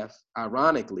have,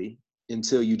 ironically,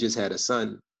 until you just had a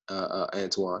son,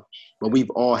 Antoine, but we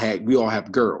all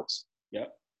have girls.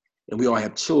 Yep. And we all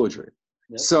have children.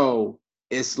 Yep. So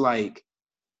it's like,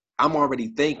 I'm already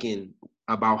thinking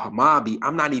about Hamabi.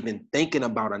 I'm not even thinking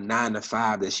about a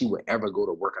 9-to-5 that she would ever go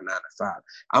to work a 9-to-5.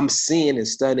 I'm seeing and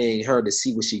studying her to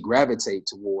see what she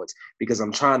gravitates towards, because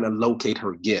I'm trying to locate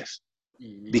her gift.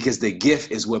 Mm-hmm. Because the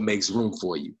gift is what makes room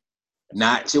for you.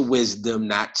 Not your wisdom,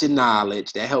 not your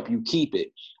knowledge, that help you keep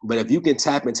it. But if you can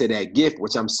tap into that gift,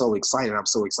 which I'm so excited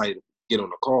to get on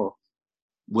the call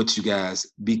with you guys,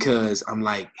 because I'm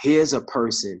like, here's a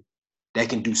person that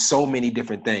can do so many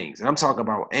different things. And I'm talking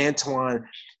about Antoine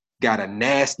got a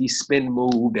nasty spin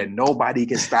move that nobody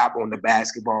can stop on the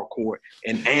basketball court.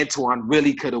 And Antoine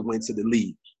really could have went to the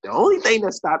league. The only thing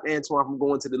that stopped Antoine from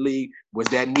going to the league was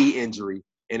that knee injury.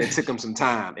 And it took him some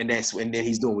time. And then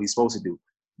he's doing what he's supposed to do.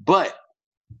 But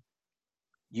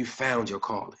you found your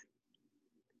calling.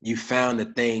 You found the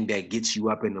thing that gets you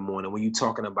up in the morning. When you're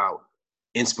talking about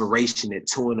inspiration at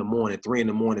 2 a.m, 3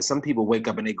 a.m, some people wake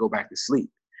up and they go back to sleep.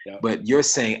 Yep. But you're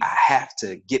saying, I have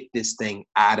to get this thing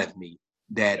out of me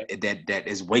that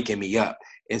is waking me up.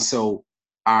 And so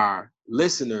our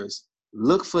listeners,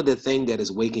 look for the thing that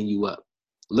is waking you up.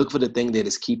 Look for the thing that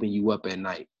is keeping you up at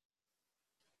night.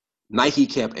 Nike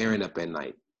kept Aaron up at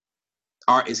night.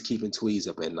 Art is keeping Tweez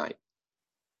up at night.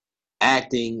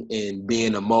 Acting and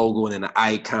being a mogul and an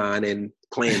icon and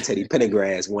playing Teddy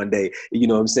Pendergrass one day, you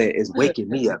know what I'm saying, is waking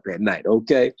me up at night,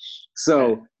 okay?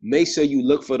 So make sure you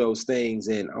look for those things.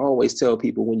 And I always tell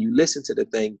people, when you listen to the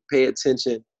thing, pay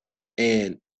attention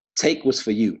and take what's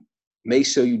for you. Make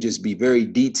sure you just be very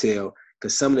detailed,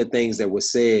 because some of the things that were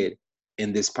said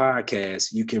in this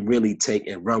podcast, you can really take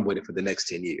and run with it for the next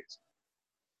 10 years.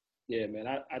 Yeah, man,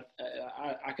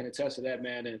 I can attest to that,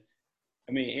 man. And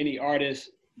I mean, any artist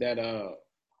that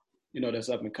that's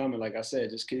up and coming, like I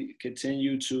said, just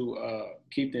continue to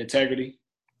keep the integrity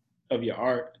of your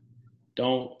art.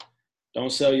 Don't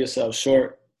sell yourself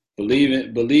short. Believe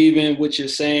in what you're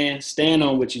saying. Stand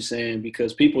on what you're saying,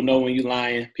 because people know when you're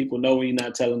lying. People know when you're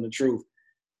not telling the truth.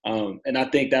 And I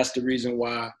think that's the reason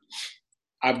why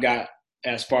I've got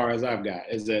as far as I've got,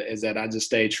 is that I just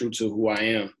stay true to who I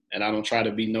am, and I don't try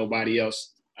to be nobody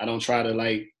else. I don't try to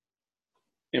like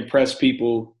impress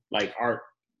people like art,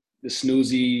 the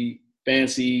snoozy,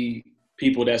 fancy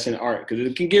people that's in art, because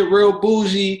it can get real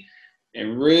bougie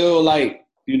and real like,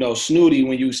 snooty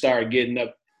when you start getting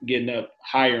up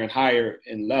higher and higher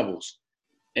in levels.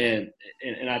 And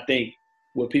I think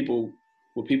what people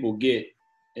get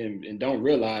and don't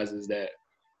realize is that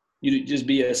you just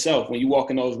be yourself when you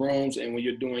walk in those rooms, and when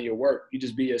you're doing your work, you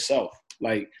just be yourself.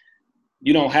 Like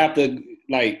you don't have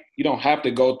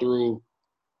to go through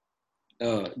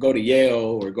go to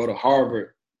Yale or go to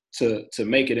Harvard to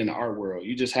make it in the art world.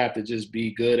 You just have to just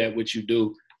be good at what you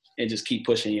do and just keep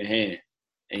pushing your hand,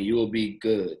 and you will be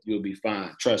good. You'll be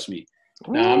fine. Trust me.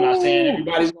 Now, I'm not saying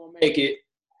everybody's going to make it.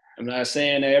 I'm not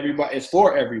saying that it's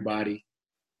for everybody,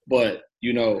 but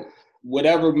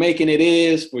whatever making it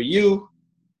is for you,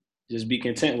 just be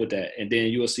content with that. And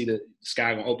then you'll see the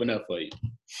sky going to open up for you.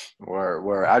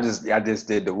 Word. I just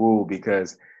did the woo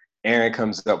because Aaron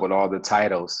comes up with all the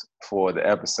titles for the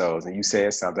episodes, and you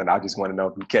said something. I just want to know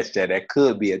if you catch that. That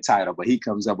could be a title, but he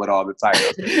comes up with all the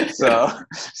titles.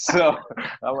 so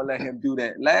I'm gonna let him do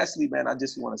that. Lastly, man, I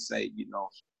just want to say,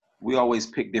 we always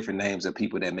pick different names of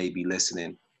people that may be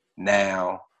listening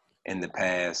now, in the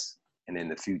past, and in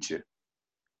the future.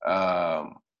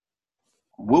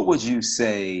 What would you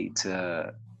say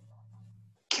to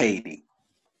Katie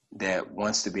that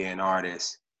wants to be an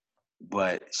artist,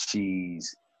 but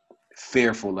she's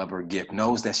fearful of her gift,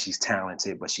 knows that she's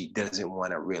talented, but she doesn't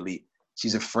want to really,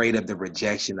 she's afraid of the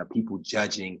rejection of people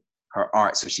judging her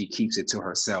art, so she keeps it to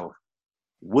herself?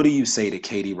 What do you say to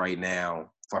Katie right now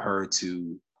for her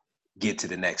to get to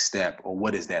the next step, or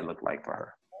what does that look like for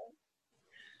her?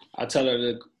 I tell her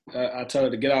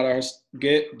to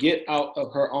get out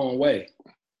of her own way.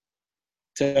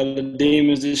 Tell the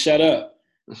demons to shut up.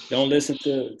 Don't listen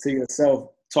to yourself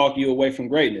talk you away from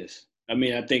greatness. I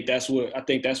mean, I think that's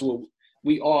what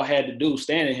we all had to do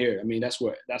standing here. I mean, that's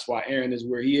why Aaron is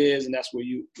where he is, and that's where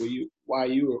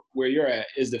you're at,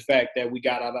 is the fact that we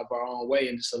got out of our own way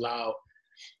and just allowed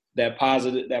that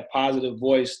positive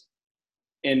voice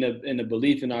and the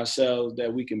belief in ourselves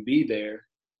that we can be there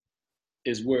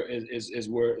is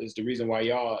the reason why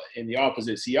y'all in the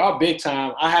opposite. See, y'all big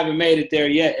time. I haven't made it there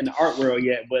yet in the art world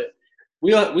yet, but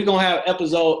we gonna have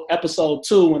episode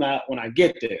 2 when I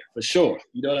get there for sure.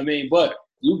 You know what I mean? But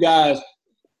you guys,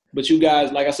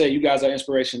 like I said, you guys are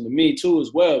inspiration to me too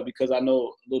as well, because I know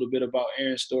a little bit about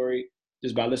Aaron's story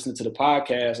just by listening to the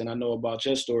podcast, and I know about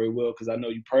your story, Will, because I know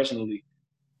you personally.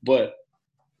 But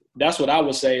that's what I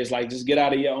would say is like, just get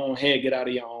out of your own head, get out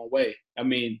of your own way. I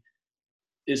mean,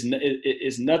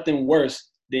 it's nothing worse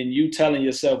than you telling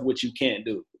yourself what you can't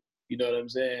do. You know what I'm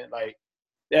saying? Like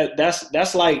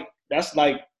that's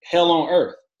like hell on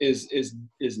earth is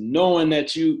knowing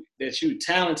that you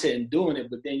talented in doing it,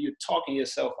 but then you're talking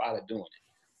yourself out of doing it.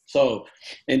 So,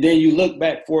 and then you look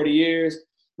back 40 years,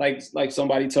 like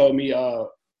somebody told me,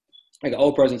 like an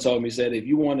old person told me, said, if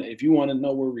you want to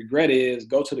know where regret is,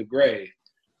 go to the grave,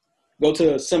 go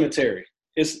to a cemetery.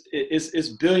 It's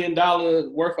 $1 billion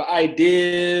worth of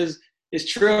ideas.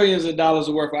 It's trillions of dollars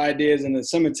worth of ideas in the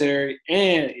cemetery.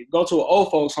 And go to an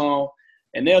old folks home,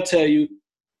 and they'll tell you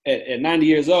at 90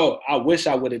 years old, I wish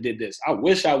I would have did this. I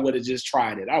wish I would have just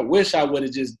tried it. I wish I would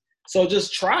have just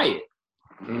try it.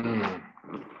 Mm.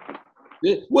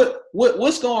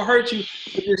 What's gonna hurt you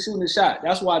if you're shooting a shot?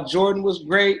 That's why Jordan was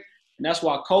great, and that's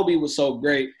why Kobe was so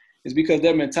great, is because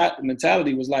their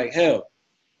mentality was like, hell,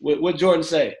 what Jordan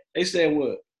say? They said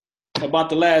what? About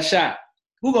the last shot.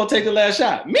 Who gonna take the last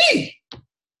shot? Me!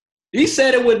 He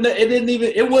said it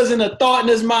wasn't a thought in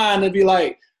his mind to be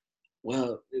like,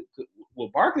 well, will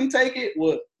Barkley take it?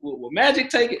 Will Magic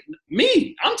take it?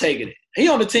 Me, I'm taking it. He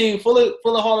on the team full of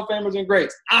Hall of Famers and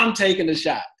greats. I'm taking the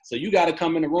shot. So you got to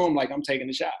come in the room like I'm taking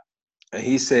the shot. And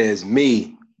he says,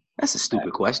 me. That's a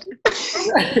stupid question.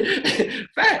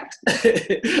 Fact.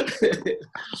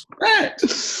 Fact.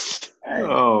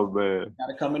 Oh, man. Got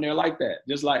to come in there like that.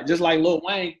 Just like Lil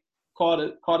Wayne called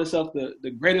himself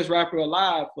the greatest rapper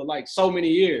alive for like so many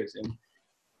years. And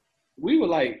we were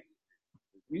like,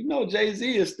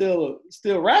 Jay-Z is still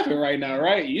rapping right now,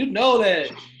 right? You know that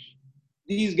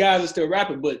these guys are still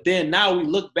rapping, but then now we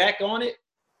look back on it,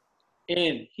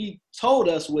 and he told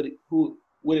us what it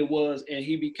was, and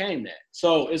he became that.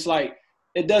 So it's like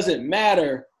it doesn't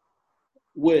matter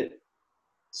what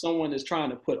someone is trying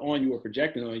to put on you or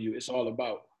projecting on you. It's all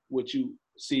about what you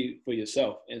see for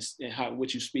yourself and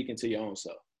what you speak into your own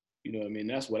self. You know what I mean?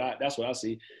 That's what I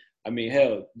see. I mean,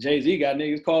 hell, Jay-Z got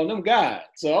niggas calling them God.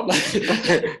 So I'm like,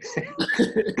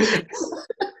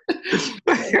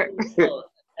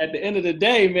 at the end of the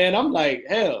day, man, I'm like,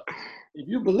 hell, if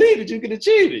you believe it, you can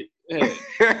achieve it.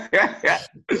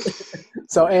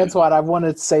 So, Antoine, I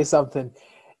wanted to say something.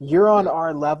 You're on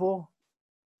our level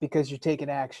because you're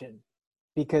taking action,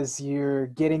 because you're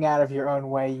getting out of your own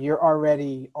way. You're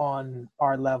already on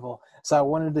our level. So I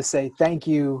wanted to say thank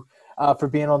you for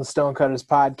being on the Stonecutters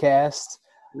podcast.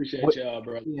 Appreciate y'all,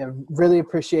 bro. Yeah, really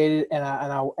appreciate it,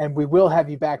 and we will have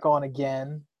you back on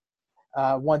again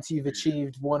once you've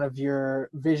achieved one of your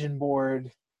vision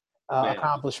board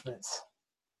accomplishments.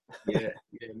 Yeah,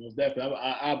 most definitely.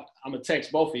 I'm gonna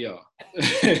text both of y'all.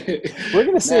 We're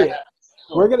gonna see it.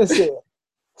 We're gonna see it.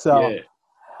 So,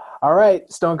 all right,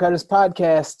 Stonecutters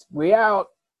podcast. We out.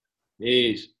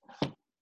 Peace.